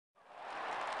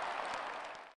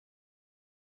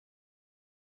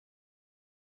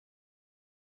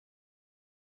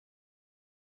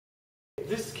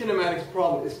This kinematics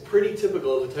problem is pretty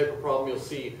typical of the type of problem you'll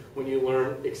see when you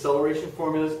learn acceleration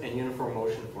formulas and uniform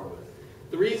motion formulas.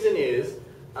 The reason is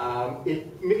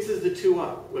it mixes the two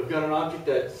up. We've got an object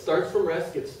that starts from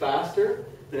rest, gets faster,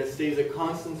 then it stays at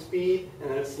constant speed, and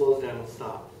then it slows down and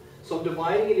stops. So I'm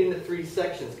dividing it into 3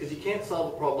 sections because you can't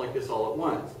solve a problem like this all at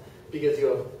once, because you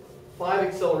have 5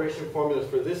 acceleration formulas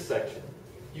for this section.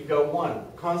 You've got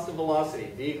 1, constant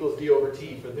velocity, v equals d over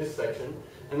t for this section,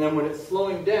 and then when it's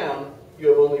slowing down, you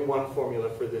have only 1 formula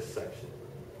for this section.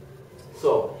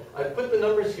 So I've put the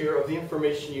numbers here of the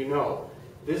information you know.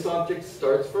 This object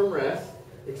starts from rest,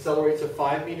 accelerates at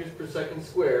 5 meters per second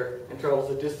square, and travels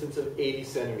a distance of 80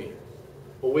 centimeters.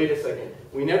 Well, wait a second.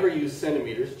 We never use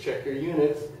centimeters. Check your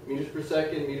units. Meters per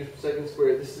second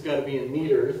squared. This has got to be in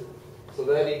meters. So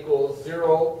that equals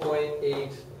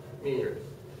 0.8 meters.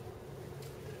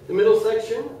 The middle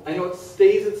section, I know it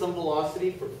stays at some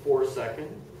velocity for 4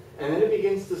 seconds, and then it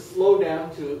begins to slow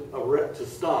down to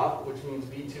stop, which means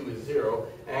v2 is 0,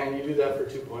 and you do that for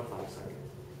 2.5 seconds.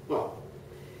 Well,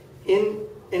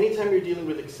 anytime you're dealing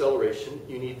with acceleration,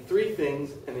 you need 3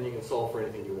 things, and then you can solve for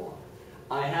anything you want.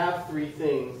 I have 3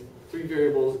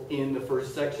 variables in the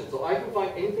first section, so I can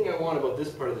find anything I want about this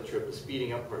part of the trip, the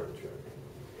speeding up part of the trip.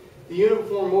 The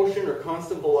uniform motion or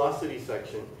constant velocity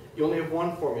section, you only have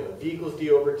 1 formula, v equals d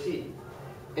over t.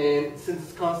 And since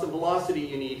it's constant velocity,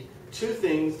 you need 2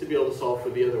 things to be able to solve for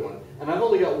the other one. And I've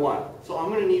only got 1, so I'm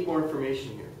going to need more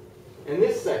information here. And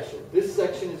this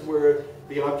section is where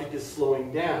the object is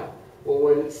slowing down. Well,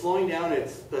 when it's slowing down,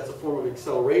 that's a form of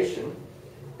acceleration.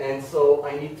 And so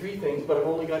I need 3 things, but I've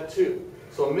only got 2.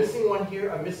 So I'm missing 1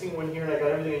 here, I'm missing 1 here, and I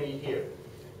got everything I need here.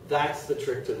 That's the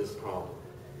trick to this problem.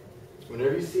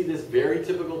 Whenever you see this very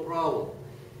typical problem,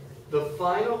 the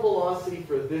final velocity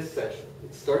for this section,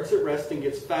 it starts at rest and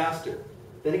gets faster.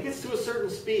 Then it gets to a certain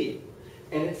speed,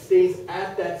 and it stays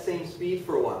at that same speed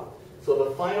for a while. So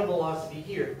the final velocity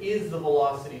here is the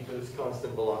velocity for this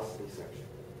constant velocity section.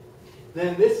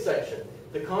 Then this section,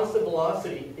 the constant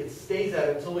velocity, it stays at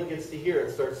until it gets to here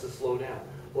and starts to slow down.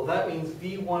 Well, that means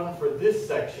v1 for this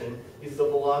section is the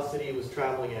velocity it was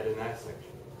traveling at in that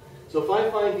section. So if I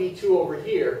find v2 over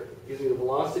here, it gives me the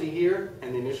velocity here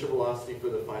and the initial velocity for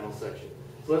the final section.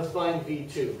 So let's find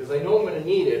v2, because I know I'm going to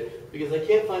need it, because I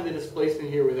can't find the displacement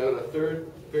here without a 3rd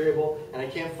variable, and I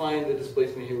can't find the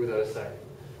displacement here without a 2nd.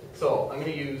 So I'm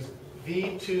going to use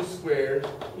v2 squared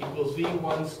equals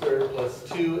v1 squared plus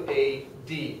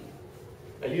 2ad.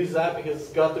 I use that because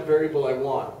it's got the variable I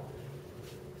want.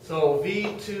 So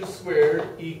v2 squared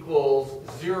equals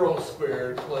 0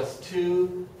 squared plus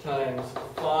 2 times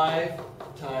 5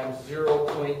 times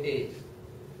 0.8.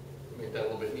 Make that a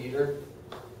little bit neater.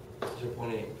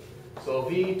 0.8. So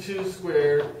v2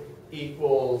 squared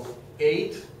equals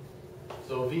 8.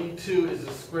 So v2 is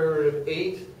the square root of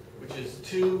 8, which is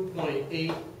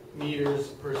 2.8 meters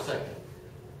per second.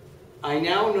 I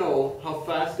now know how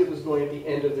fast it was going at the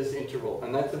end of this interval,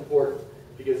 and that's important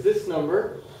because this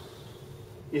number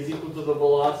is equal to the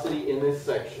velocity in this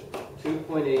section,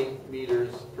 2.8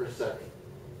 meters per second.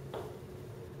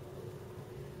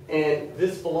 And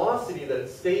this velocity that it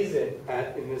stays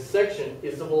in this section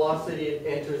is the velocity it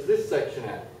enters this section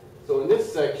at. So in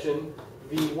this section,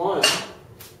 v1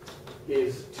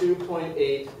 is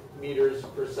 2.8 meters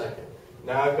per second.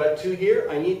 Now I've got 2 here,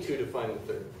 I need 2 to find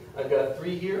the 3rd. I've got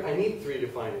 3 here, I need 3 to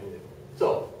find anything.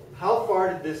 So, how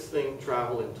far did this thing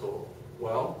travel in total?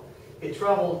 Well, it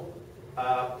traveled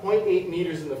 0.8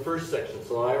 meters in the first section,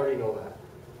 so I already know that.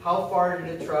 How far did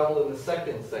it travel in the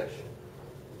second section?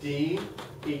 D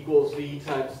equals v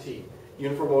times t.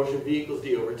 Uniform motion, v equals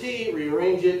d over t,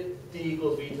 rearrange it, d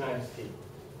equals v times t.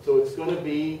 So it's going to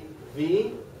be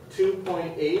v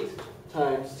 2.8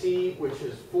 times t, which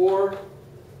is 4,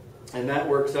 and that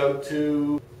works out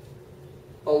to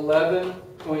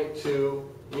 11.2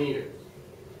 meters.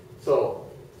 So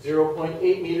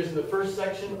 0.8 meters in the first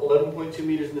section, 11.2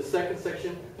 meters in the second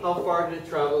section. How far did it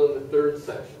travel in the 3rd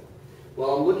section?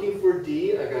 Well, I'm looking for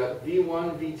d. I got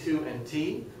v1, v2, and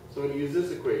t. So I'm going to use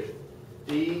this equation.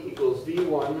 d equals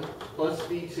v1 plus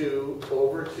v2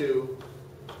 over 2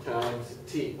 times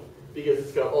t. Because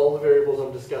it's got all the variables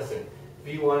I'm discussing.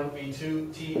 v1,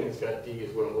 v2, t, and it's got d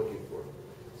is what I'm looking for.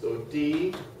 So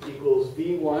d equals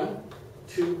v1,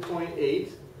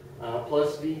 2.8,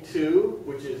 plus v2,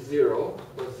 which is 0,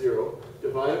 plus 0,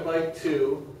 divided by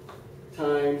 2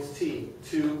 times t,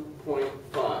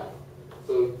 2.5.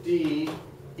 So d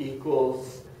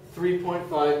equals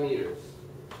 3.5 meters.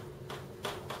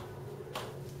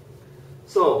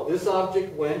 So this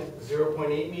object went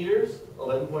 0.8 meters,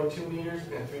 11.2 meters,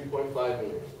 and 3.5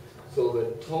 meters. So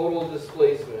the total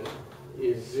displacement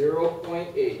is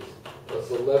 0.8 plus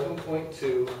So it's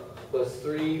 11.2 plus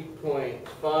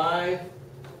 3.5.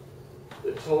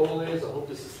 The total is, I hope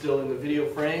this is still in the video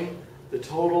frame, the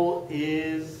total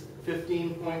is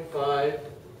 15.5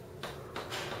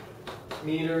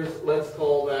 meters. Let's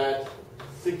call that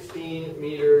 16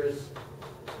 meters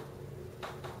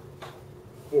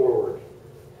forward.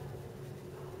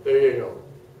 There you go.